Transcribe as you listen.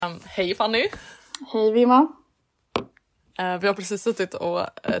Hej Fanny! Hej Vilma! Vi har precis suttit och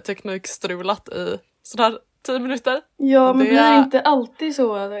teknikstrulat i sådär 10 minuter. Ja, men det blir inte alltid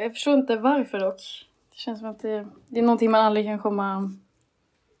så. Jag förstår inte varför dock. Det känns som att det är någonting man aldrig kan komma...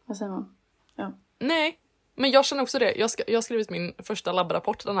 Vad säger man? Ja. Nej, men jag känner också det. Jag har skrivit min första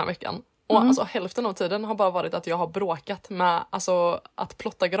labbrapport den här veckan. Och alltså, hälften av tiden har bara varit att jag har bråkat med att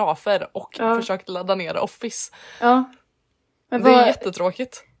plotta grafer och försökt ladda ner Office. Ja. Men det är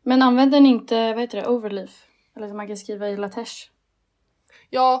jättetråkigt. Men använder ni inte, vad heter det, overleaf? Eller som man kan skriva i LaTeX?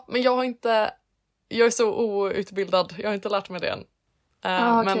 Ja, men jag är så outbildad. Jag har inte lärt mig det än.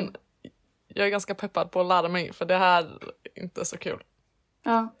 Men jag är ganska peppad på att lära mig, för det här är inte så kul.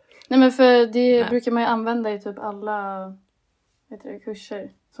 Ja. Nej, men för det brukar man ju använda i typ alla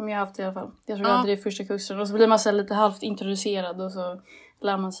kurser som jag har haft i alla fall. Jag tror jag hade det i första kursen. Och så blir man så lite halvt introducerad och så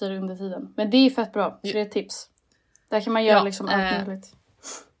lär man sig det under tiden. Men det är fett bra, så det är ett tips. Där kan man göra liksom allt möjligt.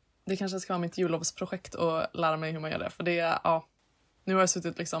 Det kanske ska vara mitt jullovsprojekt och lära mig hur man gör det. För det nu har jag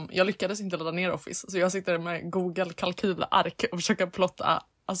suttit liksom... Jag lyckades inte ladda ner Office. Så jag sitter med Google kalkylark och försöker plotta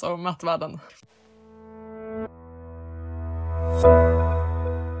mätvärden.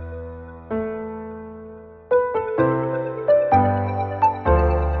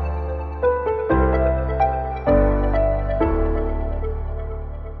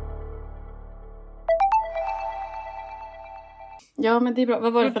 Ja, men det är bra.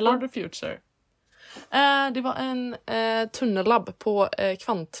 Vad var det för labb? For the future. Det var en tunnellabb på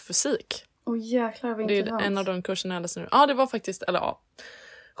kvantfysik. Jäklar vad intressant. Det är en av de kurserna jag läser nu. Ja, det var faktiskt...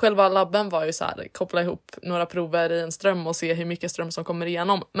 Själva labben var ju så här, koppla ihop några prover i en ström och se hur mycket ström som kommer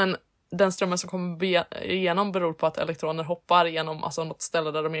igenom. Men den strömmen som kommer igenom beror på att elektroner hoppar igenom något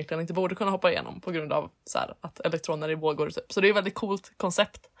ställe där de egentligen inte borde kunna hoppa igenom på grund av så här, att elektroner är vågor typ. Så det är ett väldigt coolt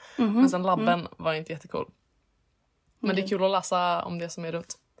koncept. Men sen labben var inte jättecool. Men det är kul att läsa om det som är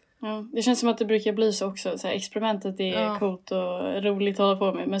runt. Ja, det känns som att det brukar bli så också. Så här, experimentet är coolt och roligt att hålla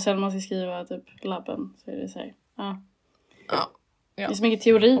på med. Men sen man ska skriva typ labben så är det så här. Ja. Det är så mycket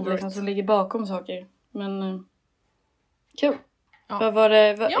teori liksom, som ligger bakom saker. Men kul. Ja.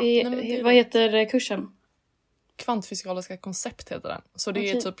 Vad heter kursen? Kvantfysikaliska koncept heter den. Så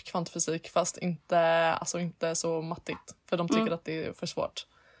det är typ kvantfysik fast inte så mattigt. För de tycker att det är för svårt.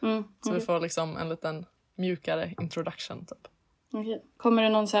 Så vi får liksom en liten mjukare introduction typ. Okay. Kommer det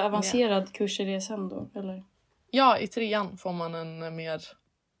någon så här avancerad kurs i det sen då? Eller? Ja, i 3:an får man en mer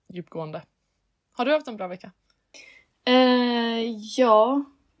djupgående. Har du haft en bra vecka? Ja,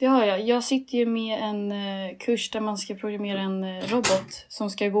 det har jag. Jag sitter ju med en kurs där man ska programmera en robot som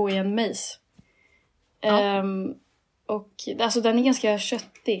ska gå i en maze. Och alltså den är ganska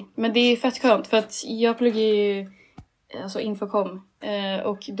köttig. Men det är fett skönt för att jag pluggar ju infokom.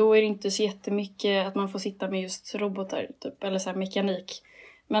 Och då är det inte så jättemycket att man får sitta med just robotar typ, eller så här mekanik.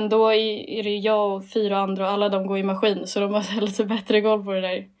 Men då är det jag och 4 andra och alla de går i maskin. Så de har lite bättre koll på det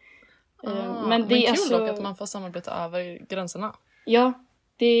där. Men det är kul dock att man får samarbeta över gränserna. Ja,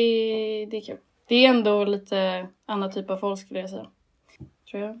 det är kul. Det är ändå lite annan typ av folk skulle jag säga.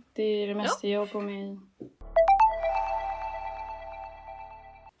 Tror jag. Det är det mesta jag har på mig.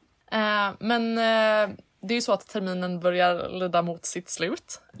 Men det är ju så att terminen börjar lida mot sitt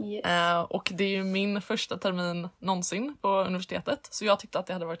slut. Yes. Och det är ju min första termin någonsin på universitetet. Så jag tyckte att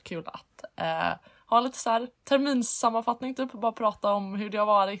det hade varit kul att ha lite så här terminssammanfattning typ. Bara prata om hur det har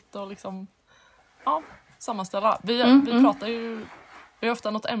varit och liksom sammanställa. Vi pratar ju... Vi har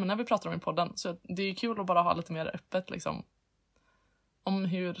ofta något ämne vi pratar om i podden. Så det är ju kul att bara ha lite mer öppet liksom. Om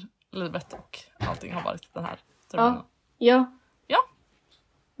hur livet och allting har varit den här terminen. Ja.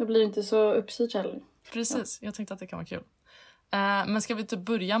 Då blir det inte så uppstyrt heller. Precis, jag tänkte att det kan vara kul. Men ska vi typ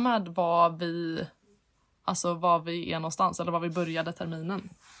börja med var vi är någonstans? Eller var vi började terminen?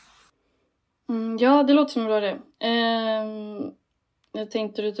 Ja, det låter som bra det. Jag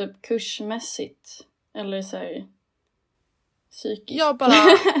tänkte du typ kursmässigt? Eller så här psykiskt? Ja, bara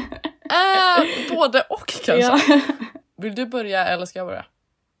både och kanske. Ja. Vill du börja eller ska jag börja?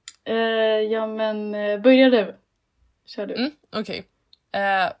 Ja, men börja du. Kör du. Okej.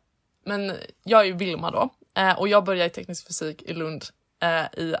 Men jag är ju Vilma då. Och jag börjar i teknisk fysik i Lund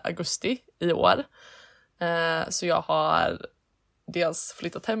i augusti i år. Så jag har dels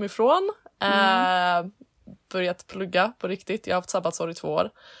flyttat hemifrån. Börjat plugga på riktigt. Jag har haft sabbatsår i 2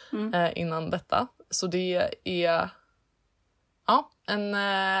 år innan detta. Så det är en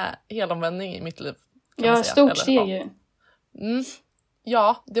helomvändning i mitt liv. Ja, stort steg ju.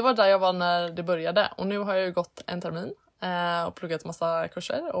 Ja, det var där jag var när det började. Och nu har jag ju gått en termin. Och pluggat massa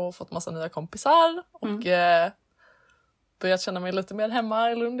kurser och fått massa nya kompisar. Och börjat känna mig lite mer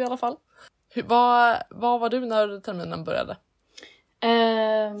hemma i Lund i alla fall. Vad var du när terminen började?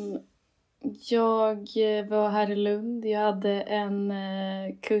 Jag var här i Lund. Jag hade en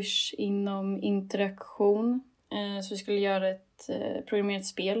kurs inom interaktion. Så vi skulle göra ett programmerat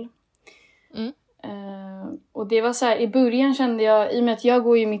spel. Och det var så här, i början kände jag, i och med att jag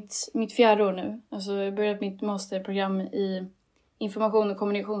går ju mitt 4:e år nu. Alltså jag började mitt masterprogram i information och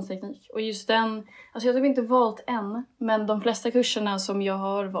kommunikationsteknik. Och just den, alltså jag har inte valt än. Men de flesta kurserna som jag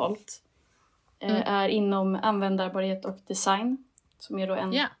har valt är inom användbarhet och design. Som är då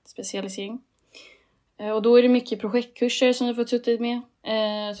en specialisering. Och då är det mycket projektkurser som jag fått suttit med.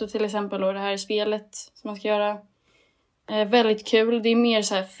 Så till exempel då det här spelet som man ska göra. Väldigt kul. Det är mer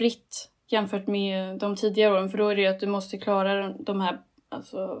så här fritt jämfört med de tidigare åren. För då är det att du måste klara de här,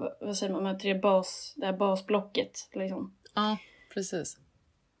 alltså vad säger man, de här 3 det här basblocket liksom. Ja, precis.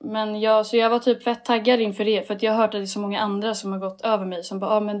 Men så jag var typ fett taggad inför det. För att jag har hört att det är så många andra som har gått över mig. Som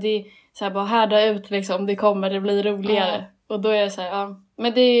bara, men det är så här, bara härda ut liksom. Det blir roligare. Och då är jag så här,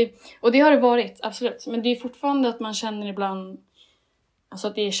 Men och det har det varit, absolut. Men det är fortfarande att man känner ibland, alltså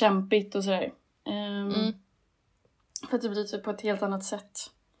att det är kämpigt och sådär. För att det blir typ på ett helt annat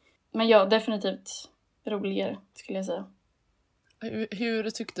sätt. Men ja, definitivt roligare skulle jag säga.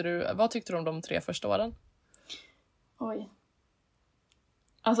 Vad tyckte du om de 3 första åren? Oj.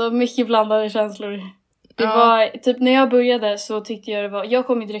 Alltså mycket blandade känslor. Det var, typ när jag började så tyckte jag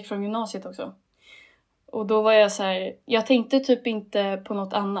kom ju direkt från gymnasiet också. Och då var jag så här, jag tänkte typ inte på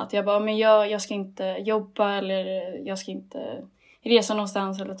något annat. Jag bara, men jag ska inte jobba eller jag ska inte resa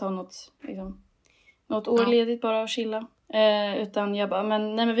någonstans eller ta något år ledigt bara och chilla. Utan jag bara,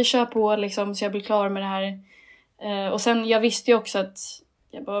 men vi kör på liksom så jag blir klar med det här. Och sen jag visste ju också att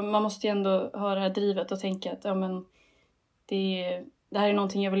man måste ju ändå ha det här drivet och tänka att det här är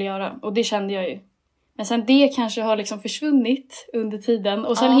någonting jag vill göra. Och det kände jag ju. Men sen det kanske har liksom försvunnit under tiden.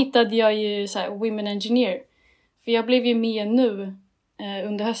 Och sen hittade jag ju så här Women Engineer. För jag blev ju med nu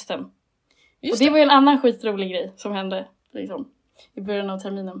under hösten. Och det var ju en annan skitrolig grej som hände liksom, i början av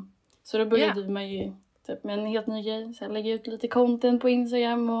terminen. Så då började man ju typ med en helt ny grej. Så här, lägga ut lite content på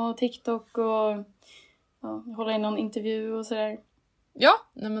Instagram och TikTok. Och hålla in någon intervju och sådär. Ja,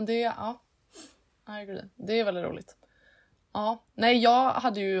 nej men det, I agree. Det är väldigt roligt. Ja, nej jag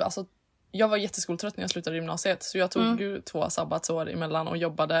hade ju, alltså jag var jätteskoltrött när jag slutade gymnasiet. Så jag tog ju 2 sabbatsår emellan och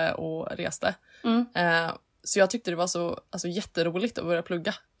jobbade och reste. Så jag tyckte det var så jätteroligt att börja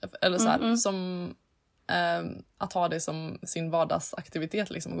plugga. Eller så här, som att ha det som sin vardagsaktivitet.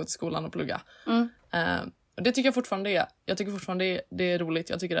 Liksom, att gå till skolan och plugga. Och det tycker jag fortfarande är. Jag tycker fortfarande det är roligt.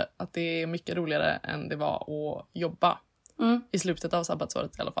 Jag tycker att det är mycket roligare än det var att jobba. I slutet av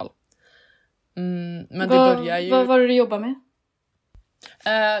sabbatsåret i alla fall. Men det börjar ju... Vad var det du jobbade med?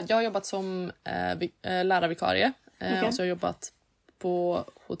 Jag har jobbat som lärarvikarie. Och så har jag jobbat på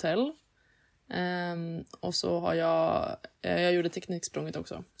hotell. Och så har jag gjorde tekniksprånget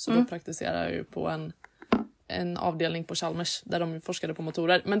också. Så då praktiserar jag ju på en avdelning på Chalmers där de forskade på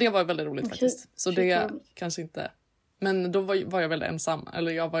motorer. Men det var väldigt roligt faktiskt. Så det kanske inte... Men då var jag väldigt ensam.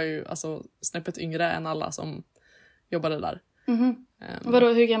 Eller jag var ju snäppet yngre än alla som jobbade där. Vadå,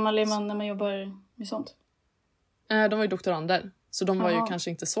 hur gammal är man när man jobbar med sånt? De var ju doktorander. Så de var ju kanske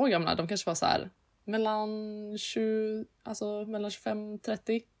inte så gamla. De kanske var så här mellan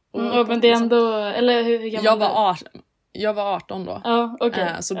 25-30. Men det är ändå... Eller hur gammal? Jag var 18 då. Ja,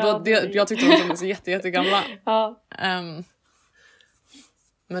 okej. Så jag tyckte de var så jättegamla.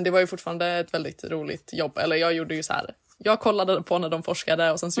 Men det var ju fortfarande ett väldigt roligt jobb. Eller jag gjorde ju så här. Jag kollade på när de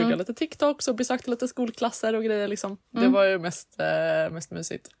forskade och sen så gjorde jag lite TikToks och besökte lite skolklasser och grejer liksom. Det var ju mest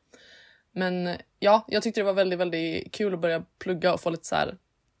mysigt. Men ja, jag tyckte det var väldigt, väldigt kul att börja plugga och få lite så här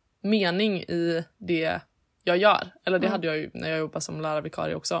mening i det jag gör. Eller det hade jag ju när jag jobbade som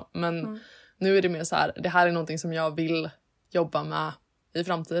lärarvikarie också. Men nu är det mer så här, det här är någonting som jag vill jobba med i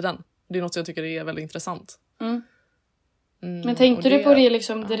framtiden. Det är något jag tycker är väldigt intressant. Men tänkte du på det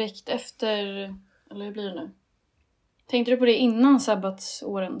liksom direkt efter, eller hur blir det nu? Tänkte du på det innan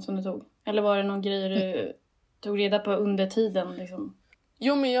sabbatsåren som du tog? Eller var det någon grej du tog reda på under tiden liksom?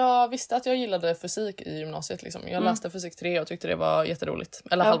 Jo, men jag visste att jag gillade fysik i gymnasiet. Liksom. Jag läste fysik 3 och tyckte det var jätteroligt.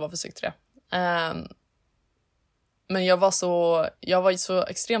 Eller halva fysik 3. Men jag var så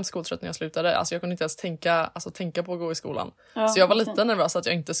extremt skoltrött när jag slutade. Alltså jag kunde inte ens tänka på att gå i skolan. Så jag var lite nervös att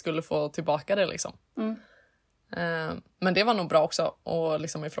jag inte skulle få tillbaka det. Liksom. Men det var nog bra också att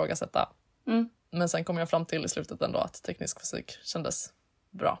liksom ifrågasätta. Men sen kom jag fram till i slutet ändå att teknisk fysik kändes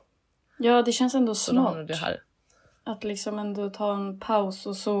bra. Ja, det känns ändå smart. Det här. Att liksom ändå ta en paus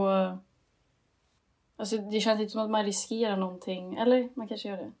och så... Alltså det känns inte som att man riskerar någonting. Eller man kanske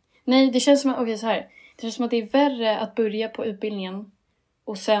gör det. Nej, det känns som att... Okej, så här. Det känns som att det är värre att börja på utbildningen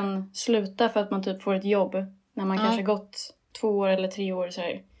och sen sluta för att man typ får ett jobb när man kanske gått 2 år eller 3 år så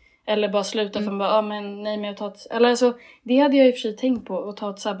här. Eller bara sluta för att bara, men nej men jag tar ett... Eller alltså, det hade jag i och för sig tänkt på, att ta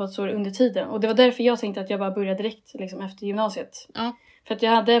ett sabbatsår under tiden. Och det var därför jag tänkte att jag bara började direkt liksom, efter gymnasiet. Ja. För att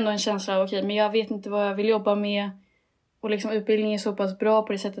jag hade ändå en känsla av, okej, men jag vet inte vad jag vill jobba med. Och liksom utbildning är så pass bra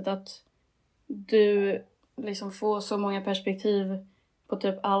på det sättet att du liksom får så många perspektiv på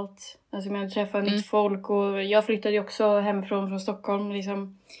typ allt. Alltså man träffar nytt folk, och jag flyttade ju också hemifrån från Stockholm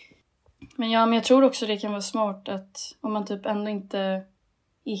liksom. Men jag tror också det kan vara smart att om man typ ändå inte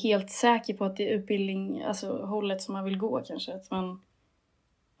är helt säker på att det är utbildning, alltså hållet som man vill gå kanske, att man,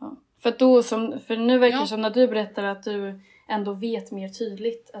 ja. För nu verkar det som när du berättar att du ändå vet mer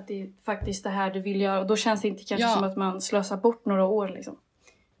tydligt att det är faktiskt det här du vill göra, och då känns det inte kanske som att man slösar bort några år liksom.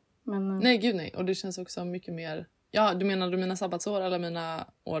 Men, nej gud nej, och det känns också mycket mer. Ja, du menar mina sabbatsår eller mina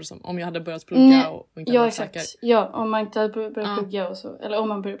år som om jag hade börjat plugga och inte hade varit säker? Ja, om man inte hade börjat plugga och så, eller om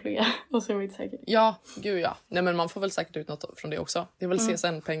man börjar plugga och så är man inte säker. Ja, gud ja. Nej men man får väl säkert ut något från det också. Det är väl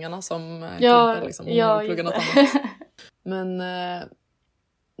CSN-pengarna som klipper liksom om man pluggar något annat. Men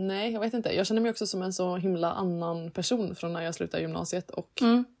nej, jag vet inte. Jag känner mig också som en så himla annan person från när jag slutade gymnasiet och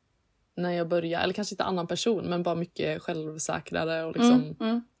när jag började, eller kanske inte annan person, men bara mycket självsäkrare och liksom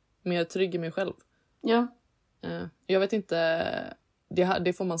mer trygg i mig själv. Ja. Jag vet inte,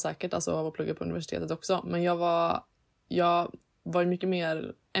 det får man säkert alltså av att plugga på universitetet också, men jag var mycket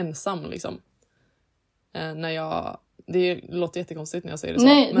mer ensam liksom. Det låter jättekonstigt när jag säger det så.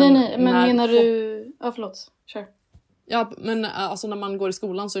 Nej, men menar du... Ja, förlåt. Kör. Ja, men alltså när man går i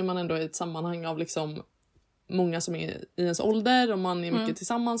skolan så är man ändå i ett sammanhang av liksom många som är i ens ålder och man är mycket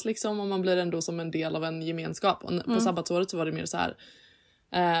tillsammans liksom, och man blir ändå som en del av en gemenskap. Och på sabbatsåret så var det mer så här.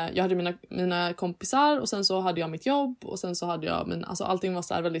 Jag hade mina kompisar och sen så hade jag mitt jobb och sen så hade jag alltså allting var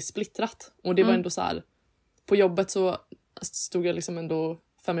så här väldigt splittrat, och det var ändå så här, på jobbet så stod jag liksom ändå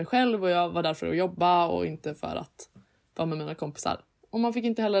för mig själv och jag var där för att jobba och inte för att vara med mina kompisar. Och man fick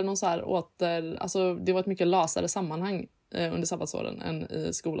inte heller någon så här alltså det var ett mycket lösare sammanhang under sabbatsåren än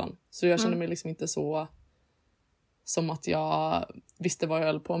i skolan. Så jag kände mig liksom inte så som att jag visste vad jag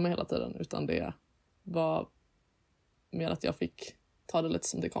höll på med hela tiden, utan det var mer att jag fick ta det lite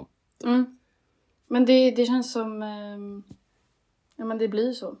som det kom. Men det känns som ja, men det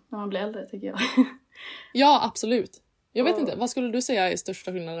blir så när man blir äldre, tycker jag. Ja, absolut. Jag vet inte, vad skulle du säga är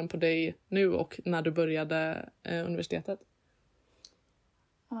största skillnaden på dig nu och när du började universitetet?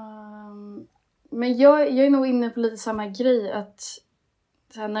 Men jag är nog inne på lite samma grej, att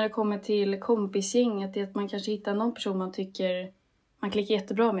så här, när det kommer till kompisgäng, att det är att man kanske hittar någon person man tycker man klickar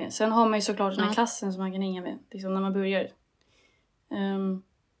jättebra med. Sen har man ju såklart den här klassen som man kan hänga med liksom, när man börjar.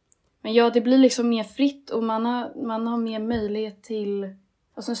 Men ja, det blir liksom mer fritt, och man har mer möjlighet till,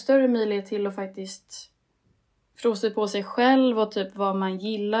 alltså en större möjlighet till att faktiskt frosta på sig själv och typ vad man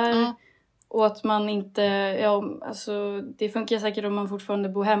gillar. Och att man inte, ja, alltså det funkar säkert om man fortfarande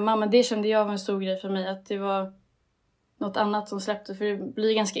bor hemma, men det kände jag var en stor grej för mig, att det var något annat som släppte, för det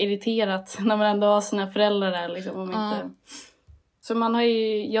blir ganska irriterat när man ändå har sina föräldrar där liksom, om inte. Så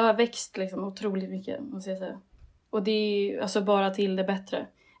jag har växt liksom otroligt mycket, måste jag säga. Och det är alltså bara till det bättre.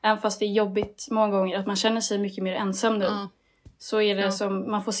 Även fast det är jobbigt många gånger att man känner sig mycket mer ensam nu. Så är det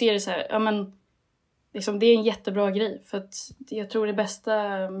som, man får se det så här, ja men liksom, det är en jättebra grej. För att jag tror det bästa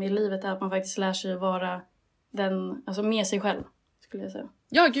med livet är att man faktiskt lär sig att vara alltså med sig själv, skulle jag säga.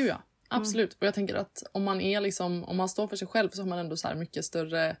 Ja, gud ja. Absolut. Och jag tänker att om man står för sig själv, så har man ändå så här mycket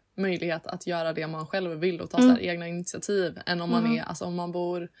större möjlighet att göra det man själv vill och ta så här egna initiativ än om man är, alltså om man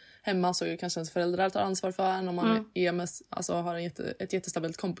bor hemma så är kanske ens föräldrar tar ansvar för en. Om man har ett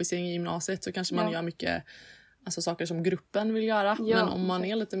jättestabilt kompisgäng i gymnasiet så kanske man gör mycket alltså saker som gruppen vill göra. Men om man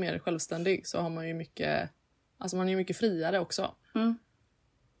är lite mer självständig så har man ju mycket, alltså man är mycket friare också.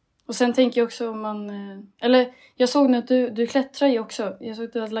 Och sen tänker jag också om man... Eller jag såg nu att du klättrar ju också. Jag såg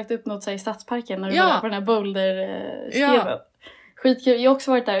att du hade lagt upp något så här i Stadsparken när du var på den här boulder-steven. Skitkul. Jag har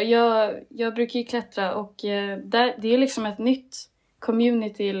också varit där. Jag brukar ju klättra och där, det är liksom ett nytt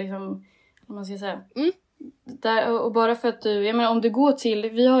community liksom, om man ska säga. Där, och bara för att jag menar, om du går till...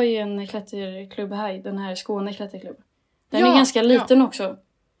 Vi har ju en klätterklubb här, den här Skåne klätterklubb. Den är ganska liten också.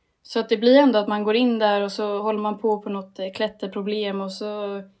 Så att det blir ändå att man går in där och så håller man på något klätterproblem och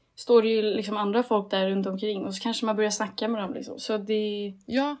så står det ju liksom andra folk där runt omkring och så kanske man börjar snacka med dem liksom. Så det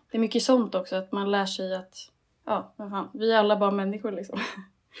är mycket sånt också, att man lär sig att vad fan, vi är alla bara människor liksom.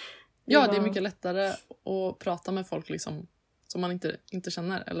 Det är mycket lättare att prata med folk liksom som man inte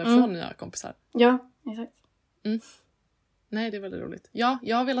känner eller få nya kompisar. Ja, exakt. Nej, det är väldigt roligt. Ja,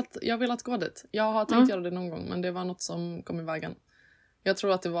 jag har velat gå dit. Jag har tänkt göra det någon gång, men det var något som kom i vägen. Jag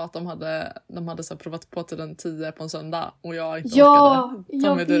tror att det var att de hade så provat på till den 10 på en söndag och jag inte Ja, orkade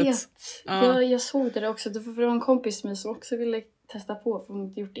ta mig jag vet. dit. Ja. Jag såg det också. För det var en kompis med som också ville testa på för hon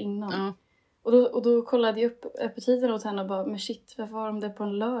inte gjort innan. Ja. Och då kollade jag upp öppettiderna åt henne och bara, men shit, varför har de det på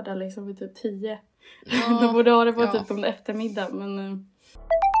en lördag liksom vid typ 10? Ja. De borde ha det på typ en eftermiddag, men...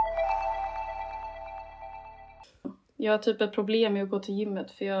 Jag har typ ett problem med att gå till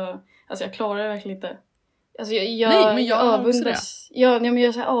gymmet för jag klarar det verkligen inte. Alltså Nej, men jag avundas. Men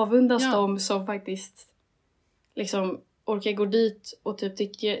jag så här avundas Ja. dem som faktiskt liksom orkar gå dit och typ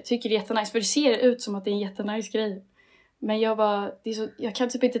tycker det är jättenice. För det ser ut som att det är en jättenice grej. Men jag kan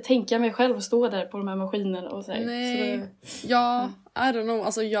typ inte tänka mig själv att stå där på de här maskinerna och så här. Nej, I don't know,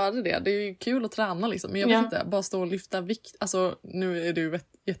 alltså gör det. Det är ju kul att träna liksom. Men jag vet inte, bara stå och lyfta vikt. Alltså nu är det ju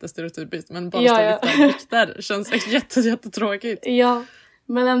jättestereotypiskt. Men bara stå och lyfta vikter känns jättetråkigt. Ja,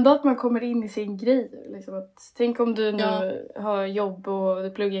 men ändå att man kommer in i sin grej. Liksom att, tänk om du nu har jobb och du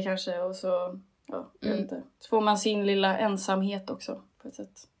pluggar kanske och så, jag vet inte. Så får man sin lilla ensamhet också på ett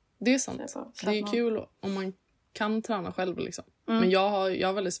sätt. Det är sant. Det är ju kul om man kan träna själv liksom. Men jag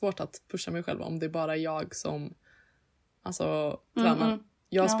har väldigt svårt att pusha mig själv om det är bara jag som tränar.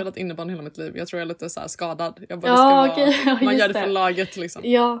 Jag har spelat innebandy hela mitt liv. Jag tror jag är lite så här skadad. Jag bara man gör det för laget liksom.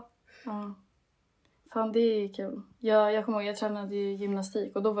 Ja. Fan, det är kul. Jag kommer ihåg, jag tränade ju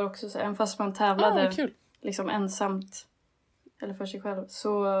gymnastik och då var det också så, även fast man tävlade liksom ensamt eller för sig själv,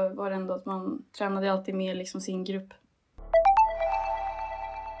 så var det ändå att man tränade alltid med liksom sin grupp.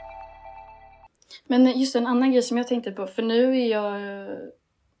 Men just en annan grej som jag tänkte på, för nu är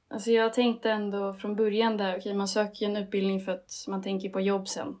jag tänkte ändå från början där, man söker en utbildning för att man tänker på jobb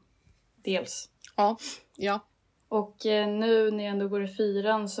sen. Dels. Ja. Och nu när jag ändå går i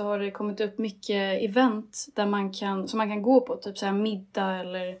 4:an så har det kommit upp mycket event där som man kan gå på. Typ så här middag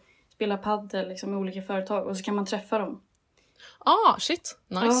eller spela paddel liksom, med olika företag. Och så kan man träffa dem. Shit.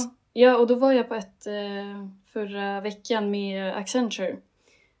 Nice. Ja, och då var jag på ett förra veckan med Accenture.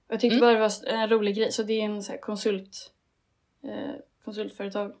 Och jag tyckte bara det var en rolig grej. Så det är en så här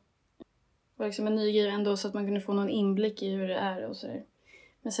konsultföretag. Det var liksom en ny grej ändå så att man kunde få någon inblick i hur det är och så där.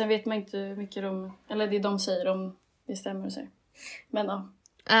 Men sen vet man inte hur mycket eller det de säger om det stämmer och så. Men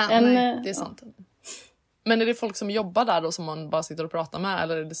nej, det är sant. Men är det folk som jobbar där då som man bara sitter och pratar med?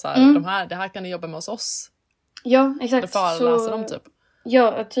 Eller är det så här, det här kan ni jobba med hos oss? Ja, exakt. Eller föreläser de typ?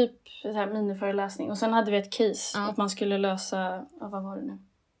 Ja, typ så här miniföreläsning. Och sen hade vi ett case att man skulle lösa, vad var det nu?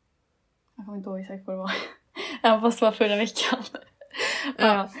 Jag kommer inte ihåg exakt vad det var. Även fast det var förra veckan.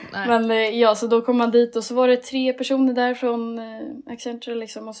 Men så då kom man dit och så var det 3 personer där från Accenture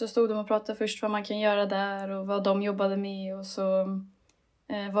liksom, och så stod de och pratade först vad man kan göra där och vad de jobbade med och så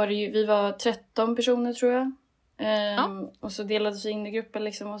var det ju, vi var 13 personer tror jag. Och så delades vi in i grupper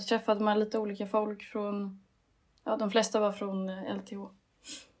liksom, och så träffade man lite olika folk från, de flesta var från LTH.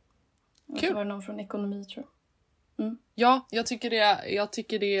 Och så var det någon från ekonomi tror jag. Ja, jag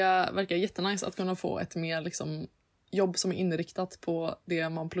tycker det verkar jättenice att kunna få ett mer liksom jobb som är inriktat på det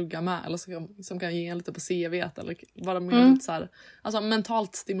man pluggar med eller som kan ge en lite på CV:t eller vara mer lite så här, alltså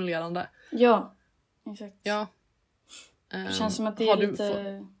mentalt stimulerande. Ja, exakt. Ja. Det känns som att det är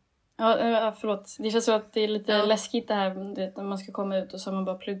lite förlåt. Det känns som att det är lite läskigt det här när man ska komma ut och så har man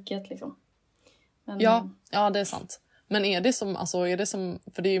bara pluggat liksom. Men, ja, det är sant. Men är det som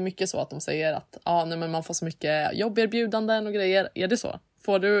för det är ju mycket så att de säger att men man får så mycket jobberbjudanden och grejer. Är det så?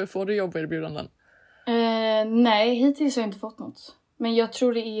 Får du jobberbjudanden? Nej, hittills har jag inte fått något. Men jag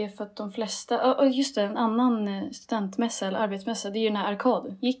tror det är för att de flesta... just det, en annan studentmässa eller arbetsmässa, det är ju den här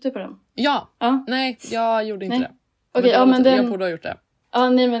Arkad. Gick du på den? Ja. Nej, jag gjorde inte det. Okej, men jag borde ha gjort det.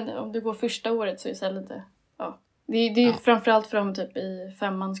 Nej, men om du går första året så är det så här lite... Det är ju framförallt för dem typ i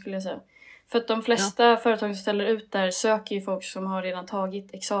 5:an skulle jag säga. För att de flesta företag som ställer ut där söker ju folk som har redan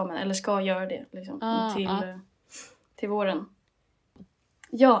tagit examen. Eller ska göra det liksom, till våren.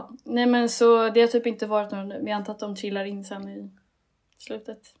 Ja, nej men så det har typ inte varit någon... Vi antar att de trillar in sen i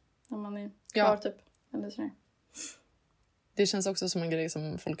slutet. När man är klar typ. Eller så. Det känns också som en grej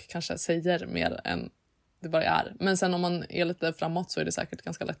som folk kanske säger mer än det bara är. Men sen om man är lite framåt så är det säkert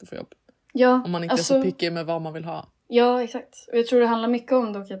ganska lätt att få jobb. Ja, om man inte är så picky med vad man vill ha. Ja, exakt. Och jag tror det handlar mycket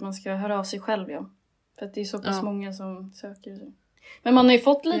om dock att man ska höra av sig själv, För att det är så pass många som söker. Men man har ju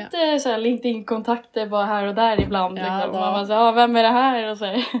fått lite så här LinkedIn-kontakter bara här och där ibland. Ja, liksom. Man bara så, vem är det här? Och så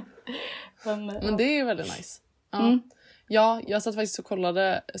här. Men det är ju väldigt nice. Ja, jag satt faktiskt och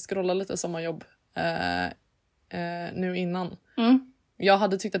scrollade lite sommarjobb nu innan. Jag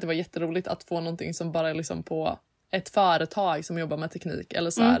hade tyckt att det var jätteroligt att få någonting som bara är liksom på ett företag som jobbar med teknik. Eller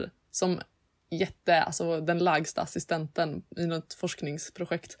så här, som alltså den lägsta assistenten i något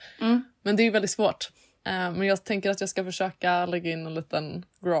forskningsprojekt. Men det är ju väldigt svårt. Men jag tänker att jag ska försöka lägga in en liten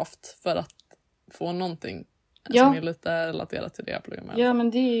graft för att få någonting som är lite relaterat till det jag pluggar med. Ja,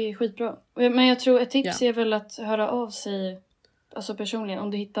 men det är skitbra. Men jag tror ett tips är väl att höra av sig, alltså personligen,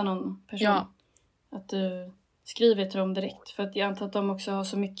 om du hittar någon person. Ja. Att du skriver till dem direkt. För att jag antar att de också har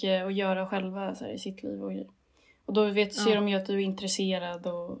så mycket att göra själva så här, i sitt liv och grejer. Och då ser de ju att du är intresserad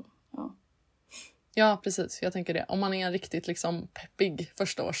och Ja, precis. Jag tänker det. Om man är en riktigt liksom peppig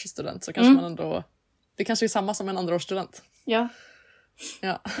förstaårsstudent så kanske man ändå... Det kanske är samma som en andraårsstudent. Ja,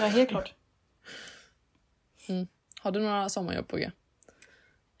 helt klart. Har du några sommarjobb på G?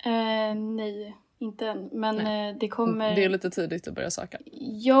 Nej, inte än. Men det kommer... Det är lite tidigt att börja söka.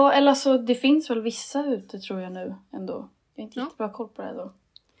 Ja, eller alltså det finns väl vissa ute tror jag nu ändå. Jag har inte jättebra koll på det här då.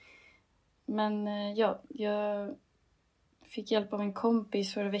 Men jag fick hjälp av en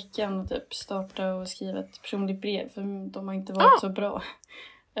kompis förra veckan att typ starta och skriva ett personligt brev. För de har inte varit så bra.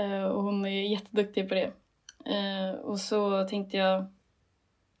 Och hon är jätteduktig på det. Och så tänkte jag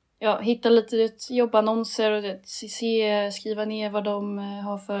hitta lite jobbannonser och skriva ner vad de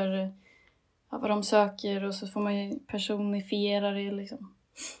har för vad de söker, och så får man ju personifiera det liksom.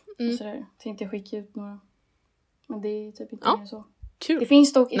 Och sådär. Tänkte jag skicka ut några. Men det är typ inte mer så. Kul. Det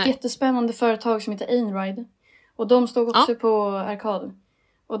finns dock ett jättespännande företag som heter Einride. Och de stod också på Arkad.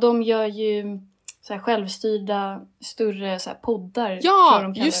 Och de gör ju så här självstyrda större så här poddar.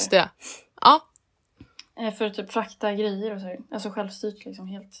 Ja, just det. Ja. För att typ frakta grejer och så här. Alltså självstyrt liksom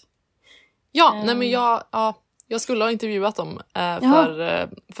helt. Ja, nej men jag skulle ha intervjuat dem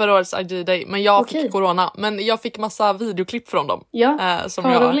för årets IG Day. Men jag fick corona. Men jag fick massa videoklipp från dem.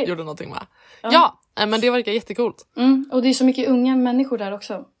 Som jag gjorde någonting med. Ja, men det verkar jättekult. Och det är så mycket unga människor där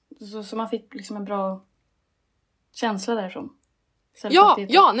också. Så man fick liksom en bra känsla därifrån.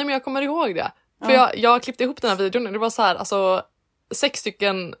 Nej men jag kommer ihåg det. För jag klippte ihop den här videon. Det var så här, alltså 6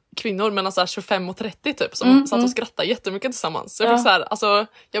 stycken kvinnor mellan så här 25 och 30 typ som satt och skrattade jättemycket tillsammans. Så jag fick så här, alltså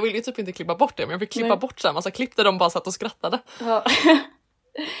jag ville ju typ inte klippa bort det, men jag fick klippa bort så här massa klipp där de bara satt och skrattade. Ja.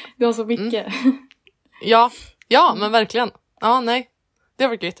 Det var så mycket. Ja, men verkligen. Ja, nej. Det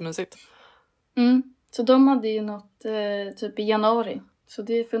verkar jättemysigt. Så de hade ju något typ i januari. Så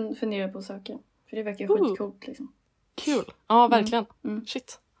det funderar jag på att söka. För det verkar skitcoolt liksom. Kul. Ja, verkligen.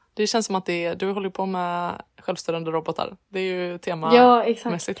 Shit. Det känns som att du håller på med självstyrande robotar. Det är ju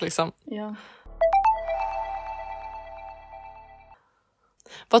temamässigt liksom. Ja.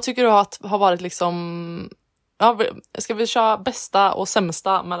 Vad tycker du har varit liksom... Ja, ska vi köra bästa och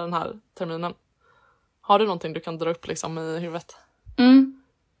sämsta med den här terminen? Har du någonting du kan dra upp liksom i huvudet?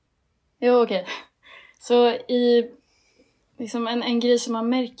 Jo, okej. Så i... Liksom en grej som man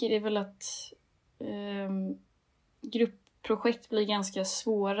märker är väl att gruppprojekt blir ganska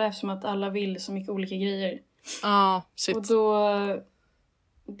svåra eftersom att alla vill så mycket olika grejer. Shit. Och då,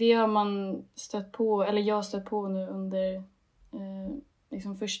 det har man stött på, eller jag har stött på nu under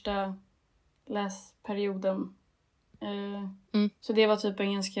liksom första läsperioden. Så det var typ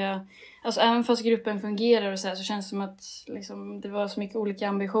en ganska, alltså även fast gruppen fungerar och så här, så känns det som att liksom, det var så mycket olika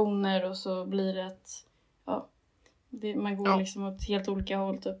ambitioner och så blir det att man går liksom åt helt olika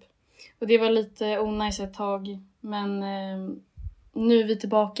håll typ. Och det var lite onajs ett tag. Men nu är vi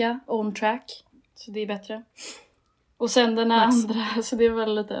tillbaka on track. Så det är bättre. Och sen den andra. Så det var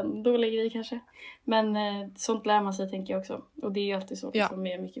lite en dålig grej kanske. Men sånt lär man sig tänker jag också. Och det är ju alltid så liksom,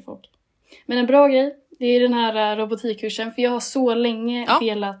 med mycket folk. Men en bra grej. Det är den här robotikkursen. För jag har så länge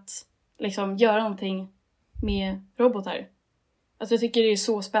velat liksom, göra någonting med robotar. Alltså jag tycker det är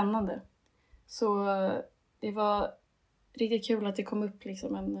så spännande. Så det var riktigt kul att det kom upp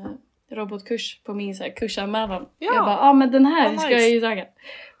liksom en robotkurs på min så här, kursanmälan. Jag bara, men den här ska jag ju söka.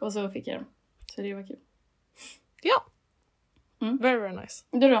 Och så fick jag den. Så det var kul. Ja. Very, very nice.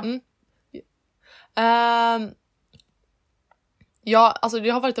 Du då? Ja, alltså det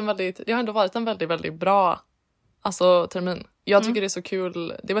har ändå varit en väldigt, väldigt bra alltså, termin. Jag tycker det är så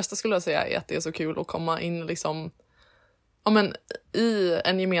kul. Det bästa skulle jag säga är att det är så kul att komma in liksom i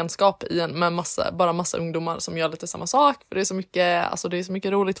en gemenskap med massa ungdomar som gör lite samma sak. För det är så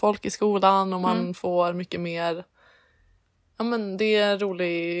mycket roligt folk i skolan och man får mycket mer. Ja, men det är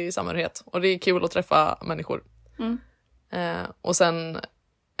rolig samhörighet och det är kul att träffa människor. Och sen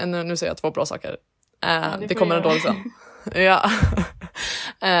nu säger jag 2 bra saker. Det kommer en dålig sen.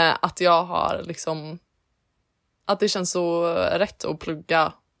 Att jag har liksom att det känns så rätt att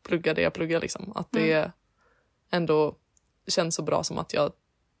plugga det jag pluggar liksom. Att det ändå känns så bra som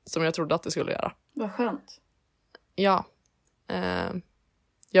jag trodde att det skulle göra. Vad skönt. Ja.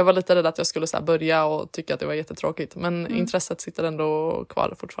 Jag var lite rädd att jag skulle så här börja och tycka att det var jättetråkigt. Men intresset sitter ändå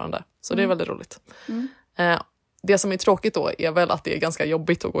kvar fortfarande. Så det är väldigt roligt. Det som är tråkigt då är väl att det är ganska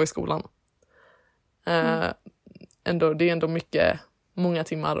jobbigt att gå i skolan. Det är ändå mycket, många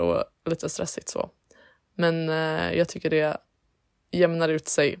timmar och lite stressigt så. Men jag tycker det jämnar ut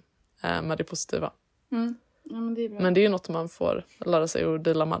sig med det positiva. Ja, men det är bra. Men det är ju något man får lära sig att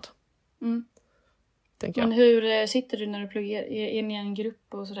dela med. Tänker jag. Men hur sitter du när du pluggar? Är ni en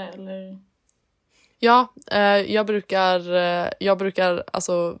grupp och sådär eller? Ja, jag brukar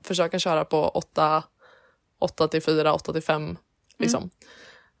alltså försöka köra på 8 till 4, 8 till 5 liksom.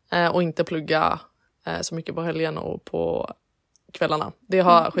 Och inte plugga så mycket på helgen och på kvällarna. Det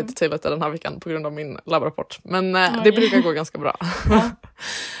har skitit till lite den här veckan på grund av min labbrapport. Men det brukar gå ganska bra.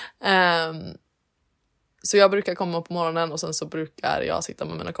 Så jag brukar komma på morgonen och sen så brukar jag sitta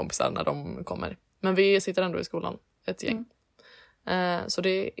med mina kompisar när de kommer. Men vi sitter ändå i skolan, ett gäng. Så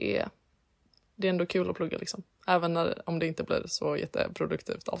det är ändå kul att plugga liksom. Även om det inte blir så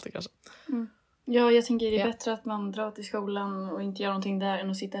jätteproduktivt alltid kanske. Ja, jag tänker det är bättre att man drar till skolan och inte gör någonting där än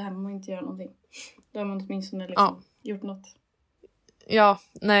att sitta hemma och inte göra någonting. Då har man åtminstone liksom gjort något. Ja,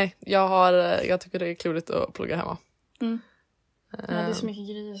 nej. Jag tycker det är klurigt att plugga hemma. Ja, det är så mycket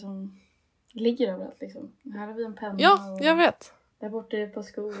grejer som ligger överallt liksom. Här har vi en penna. Ja, jag vet. Där borta är ett par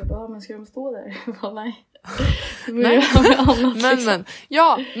skor. Jag bara, men ska de stå där? Jag bara, nej.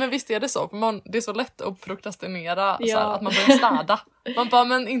 Men visst är det så. Det är så lätt att prokrastinera. Så här, att man börjar städa. Man bara,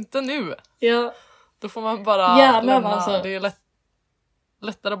 men inte nu. Ja. Då får man bara lämna. Alltså. Det är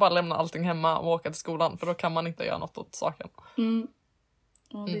lättare att bara lämna allting hemma och åka till skolan. För då kan man inte göra något åt saken.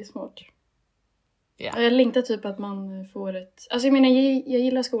 Ja, det är smart. Yeah. Jag längtar typ att man får ett... Alltså jag menar, jag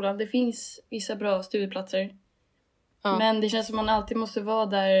gillar skolan. Det finns vissa bra studieplatser. Men det känns som man alltid måste vara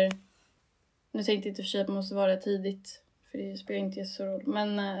där. Nu tänkte jag inte för sig att man måste vara där tidigt. För det spelar inte så roll.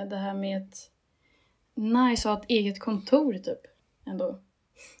 Men det här med ett nice att ha ett eget kontor typ. Ändå.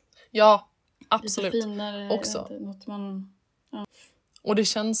 Ja, absolut. Lite finare. Också. Något man... Ja. Och det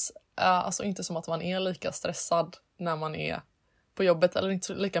känns alltså inte som att man är lika stressad när man är på jobbet. Eller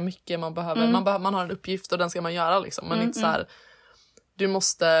inte lika mycket man behöver. Man har en uppgift och den ska man göra liksom. Men inte så här, du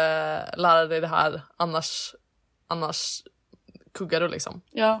måste lära dig det här. Annars kuggar du liksom.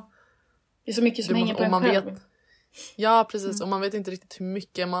 Ja. Det är så mycket som hänger på en själv. Ja, precis. Och man vet inte riktigt hur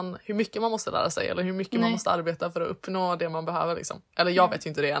mycket man måste lära sig. Eller hur mycket man måste arbeta för att uppnå det man behöver liksom. Eller jag vet ju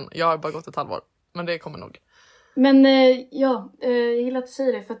inte det än. Jag har bara gått ett halvår. Men det kommer nog. Men jag gillar att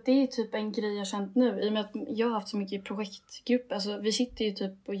säga det. För att det är typ en grej jag känt nu. I och med att jag har haft så mycket projektgrupp. Alltså vi sitter ju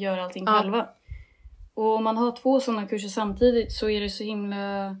typ och gör allting själva. Och om man har 2 sådana kurser samtidigt så är det så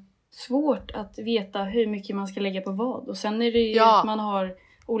himla svårt att veta hur mycket man ska lägga på vad. Och sen är det ju att man har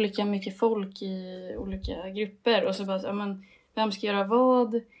olika mycket folk i olika grupper. Och så bara, men vem ska göra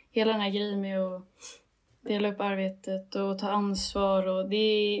vad? Hela den här grejen med att dela upp arbetet och ta ansvar. Och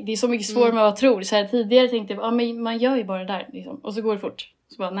det är så mycket svårare än vad jag tror. Så här, tidigare tänkte jag, men man gör ju bara det där. Liksom. Och så går det fort.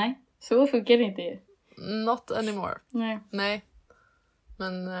 Så bara, nej, så funkar det inte. Not anymore. Nej.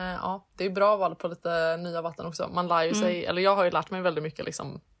 Men det är bra att vara på lite nya vatten också. Man lär ju sig, eller jag har ju lärt mig väldigt mycket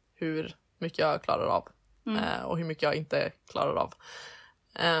liksom, hur mycket jag klarar av. Och hur mycket jag inte klarar av.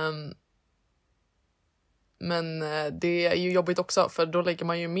 Men det är ju jobbigt också, för då lägger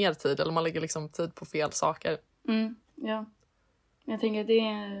man ju mer tid, eller man lägger liksom tid på fel saker. Ja. Jag tänker att det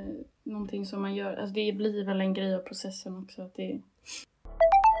är någonting som man gör. Alltså det blir väl en grej av processen också. Att det...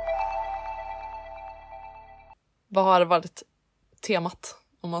 Vad har varit temat,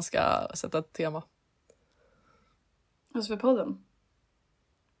 om man ska sätta ett tema? Alltså för podden?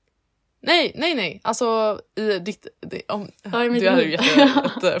 Nej. Alltså i ditt... det är ju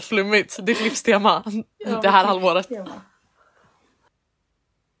jätteflummigt. Ditt livstema det här halvåret.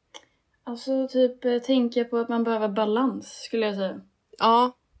 Alltså typ tänka på att man behöver balans, skulle jag säga.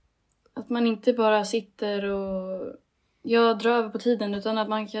 Ja. Att man inte bara sitter och drar över på tiden, utan att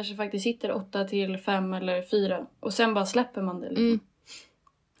man kanske faktiskt sitter 8 till 5 eller 4 och sen bara släpper man det liksom.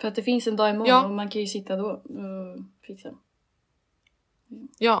 För att det finns en dag imorgon och man kan ju sitta då och fixa.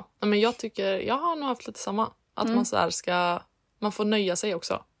 Ja, men jag tycker jag har nog haft lite samma, att man så här man får nöja sig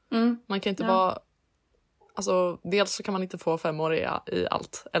också. Man kan inte vara, alltså dels så kan man inte få 5-åriga i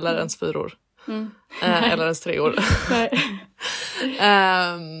allt, eller ens 4 eller ens 3 år.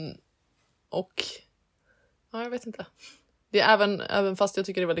 Och jag vet inte. Det är även fast jag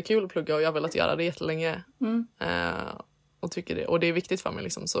tycker det är väldigt kul att plugga och jag har velat göra det jättelänge. Och tycker det, och det är viktigt för mig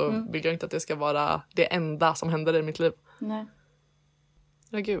liksom, så vill jag inte att det ska vara det enda som händer i mitt liv. Nej.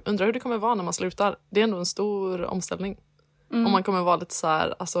 Ja, gud, undrar hur det kommer vara när man slutar. Det är ändå en stor omställning. Om man kommer vara lite så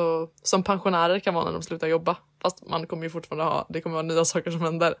här, alltså, som pensionärer kan vara när de slutar jobba. Fast man kommer ju fortfarande det kommer vara nya saker som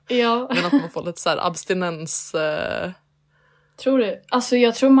händer. Ja. Men att man får lite så här abstinens Tror du? Alltså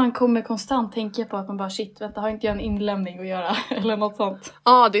jag tror man kommer konstant tänka på att man bara shit, vänta, har inte jag en inlämning att göra? Eller något sånt.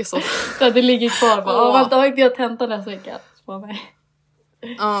 Ja, det är så. Så att det ligger kvar bara, vänta, har inte jag tentan nästa vecka?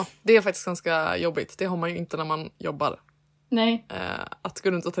 Ja, det är faktiskt ganska jobbigt. Det har man ju inte när man jobbar. Nej. Att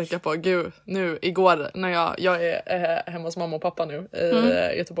gå runt och tänka på, gud, nu igår när jag är hemma hos mamma och pappa nu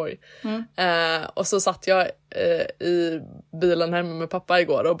i Göteborg. Och så satt jag i bilen hemma med pappa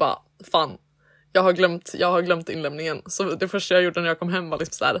igår och bara, fan, jag har glömt inlämningen. Så det första jag gjorde när jag kom hem var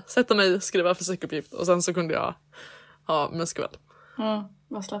liksom så här, sätta mig, skriva fysikuppgift och sen så kunde jag ha muskväll. Ja,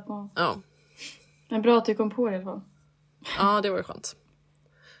 vad slapp av. Ja. Men bra att du kom på det i alla fall. Ja, det var ju skönt.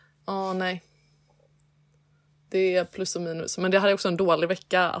 Nej. Det är plus och minus. Men det här är också en dålig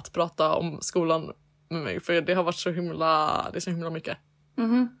vecka att prata om skolan med mig. För det har varit så himla mycket.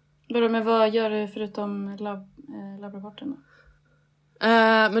 Men vad gör du förutom labbrapporten då?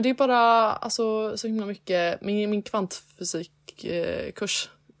 Men det är bara alltså, så himla mycket. Min kvantfysikkurs.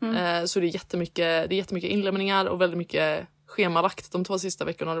 Så det är jättemycket inlämningar och väldigt mycket schemalagt. De 2 sista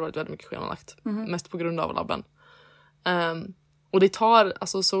veckorna har det varit väldigt mycket schemalagt. Mest på grund av labben. Och det tar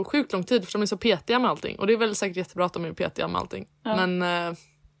alltså så sjukt lång tid för de är så petiga med allting. Och det är väl säkert jättebra att de är petiga med allting. Ja.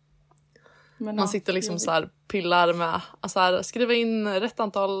 Men man sitter liksom så här, pillar med alltså här, skriva in rätt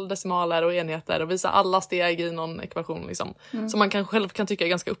antal decimaler och enheter och visa alla steg i någon ekvation liksom. Som man själv kan tycka är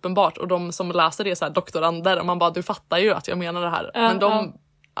ganska uppenbart. Och de som läser det är så här doktorander och man bara, du fattar ju att jag menar det här. Men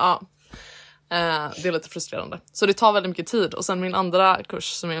det är lite frustrerande. Så det tar väldigt mycket tid. Och sen min andra kurs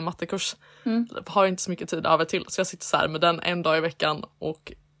som är en mattekurs har inte så mycket tid över till. Så jag sitter så här med den en dag i veckan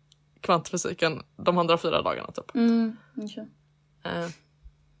och kvantfysiken de andra 4 dagarna typ. Okay.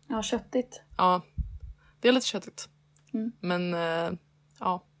 Ja, köttigt. Ja, det är lite köttigt. Men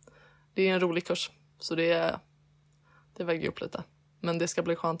det är en rolig kurs. Så det väger upp lite. Men det ska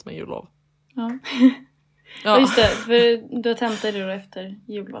bli skönt med jullov. Ja, just det. För då tentar du då efter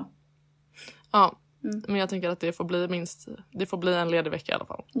jul, va? Ja, men jag tänker att det får bli en ledig vecka i alla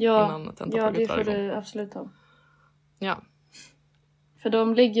fall. Ja, det får du absolut ha. Ja. För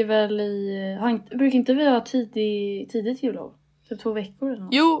de ligger väl brukar inte vi ha tidigt jullov? Typ 2 veckor eller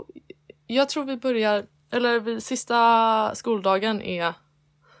något? Jo, jag tror vi börjar, sista skoldagen är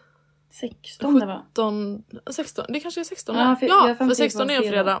 16 va? 16, det kanske är 16. För 16 är en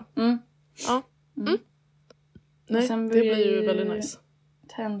fredag. Ja. Nej, det blir ju väldigt nice.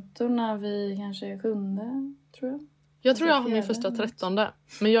 Tentorna vid kanske 7:e, tror jag. Jag tror jag har min första 13:e.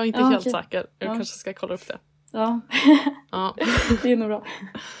 Men jag är inte helt säker. Jag kanske ska kolla upp det. Ja. Det är nog bra.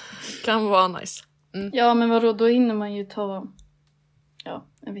 Kan vara nice. Ja, men vadå? Då hinner man ju ta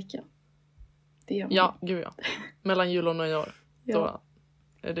en vecka. Det gör man. Ja, gud ja. Mellan jul och nyår. Då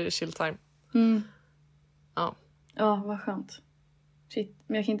är det chill time. Ja, vad skönt. Shit,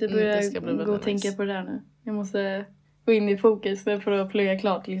 men jag kan inte börja gå och tänka på det där nu. Jag måste gå in i fokus för att plugga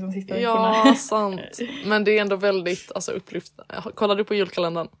klart liksom sista veckorna. Ja, sant. Men det är ändå väldigt upplyftande. Kollar du på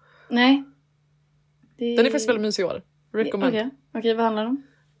julkalendern? Nej. Den är faktiskt väldigt mysig i år. Recommend. Okej, vad handlar det om?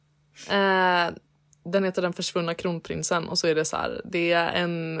 Den heter Den försvunna kronprinsen. Och så är det så här. Det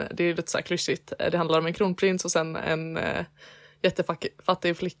är lite så här klyschigt. Det handlar om en kronprins och sen en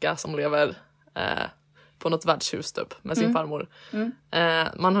jättefattig flicka som lever på något värdshus typ med sin farmor.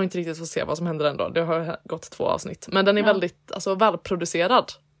 Man har inte riktigt fått se vad som händer ändå. Det har gått 2 avsnitt. Men den är väldigt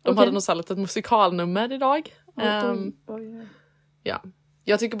välproducerad. De hade något så här litet musikalnummer idag. Ja.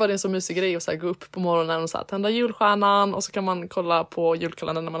 Jag tycker bara det är en så mysig grej att så här, gå upp på morgonen och så här, tända julstjärnan och så kan man kolla på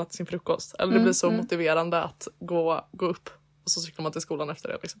julkalendern när man äter sin frukost. Eller det blir så motiverande att gå upp och så cyklar man till skolan efter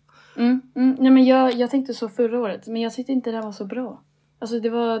det liksom. Nej, men jag tänkte så förra året, men jag tyckte inte det var så bra. Alltså det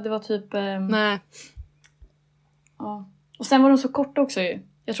var typ nej. Ja. Och sen var de så korta också ju.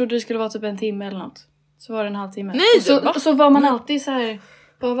 Jag trodde det skulle vara typ 1 timme eller något. Så var det 1/2 timme. Nej, och så var man alltid så här,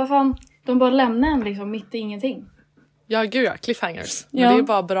 vad fan, de bara lämnar en liksom mitt i ingenting. Ja, gud ja, cliffhangers. Men det är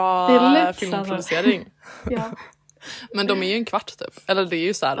bara bra filmproducering. Ja. Men de är ju en kvart typ. Eller det är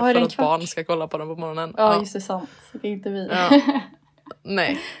ju så här för att barn ska kolla på dem på morgonen. Ja, just det, sant. Det är inte vi. Ja.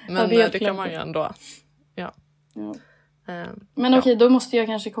 Nej, men det kan man ju ändå. Ja. Men okej, då måste jag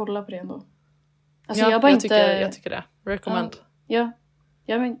kanske kolla på det ändå. Alltså, jag tycker det. Recommend. Ja.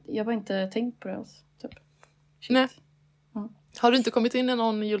 Jag har bara inte tänkt på det alls. Typ. Nej. Har du inte kommit in i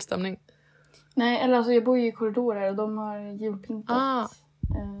någon julstämning? Nej, eller alltså jag bor ju i korridorer och de har julpyntat.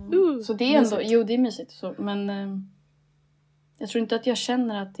 Så det är ändå, det är mysigt så, men jag tror inte att jag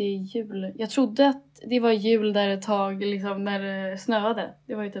känner att det är jul. Jag trodde att det var jul där ett tag liksom när det snöade.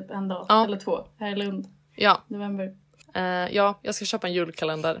 Det var ju typ 1 dag eller 2 här i Lund. Ja. November. Jag ska köpa en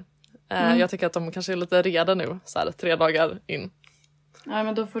julkalender. Jag tycker att de kanske är lite reda nu, så här 3 dagar in. Ja,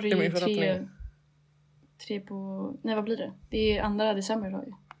 men då får du ju Nej, vad blir det? Det är 2 december då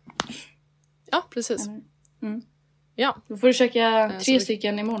ju. Ja, precis. Mm. Ja. Då får du käka 3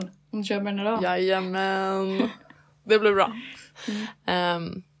 stycken imorgon. Om du köper en idag. Jajamän. Det blir bra.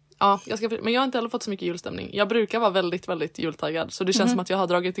 Ja, men jag har inte heller fått så mycket julstämning. Jag brukar vara väldigt, väldigt jultaggad. Så det känns som att jag har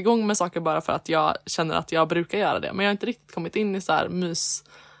dragit igång med saker bara för att jag känner att jag brukar göra det. Men jag har inte riktigt kommit in i så här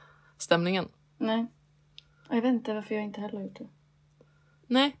mysstämningen. Nej. Jag vet inte varför jag inte heller har gjort det.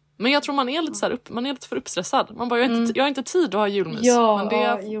 Nej, men jag tror man är lite så här man är lite för uppstressad. Man bara, jag har inte tid att ha julmys. Ja,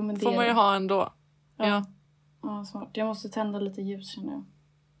 men det får man ju ha ändå. Ja, smart. Jag måste tända lite ljus, känner jag.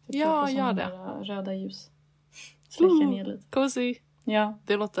 Ja, gör det. Röda ljus. Släcka ner lite. Cozy. Ja.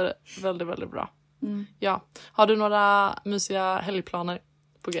 Det låter väldigt, väldigt bra. Ja. Har du några mysiga helgplaner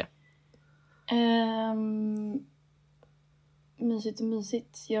på G?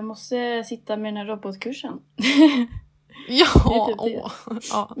 Mysigt. Jag måste sitta med den här robotkursen.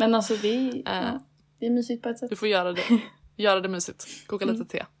 Ja. Men alltså det är mysigt på ett sätt. Du får göra det. Göra det mysigt. Koka lite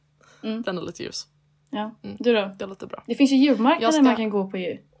te. Tända lite ljus. Ja. Du då? Det låter bra. Det finns ju julmarknader man kan gå på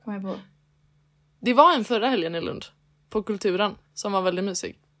ju. Kommer jag på. Det var en förra helgen i Lund. På Kulturen. Som var väldigt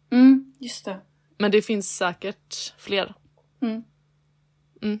mysig. Just det. Men det finns säkert fler.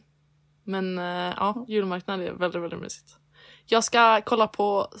 Men julmarknad är väldigt, väldigt mysigt. Jag ska kolla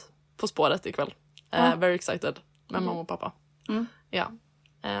på spåret ikväll. Very excited. Med mamma och pappa. Ja.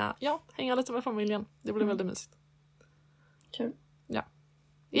 Hänga lite med familjen. Det blir väldigt mysigt. Kul. Ja.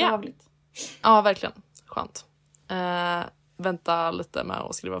 Lovligt. Ja, verkligen. Skönt. Vänta lite med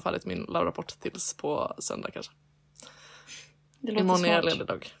att skriva färdigt min labrapport tills på söndag kanske. Det låter imorgon är jag smart. ledig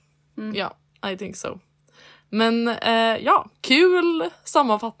dag. Ja, I think so. Men kul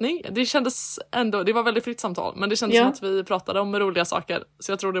sammanfattning. Det kändes ändå, det var väldigt fritt samtal. Men det kändes som att vi pratade om roliga saker.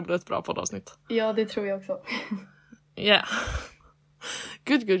 Så jag tror det blir ett bra poddavsnitt. Ja, det tror jag också. Yeah.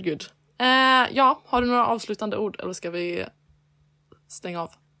 Good. Har du några avslutande ord? Eller ska vi stänga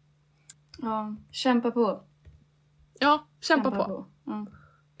av? Ja, kämpa på. Ja, kämpa på.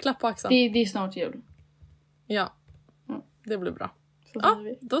 Klapp på axeln. Det är snart jul. Ja, det blir bra. Så säger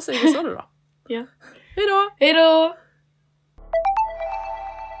vi. Då säger vi så då. Ja. Hej då! Hej då!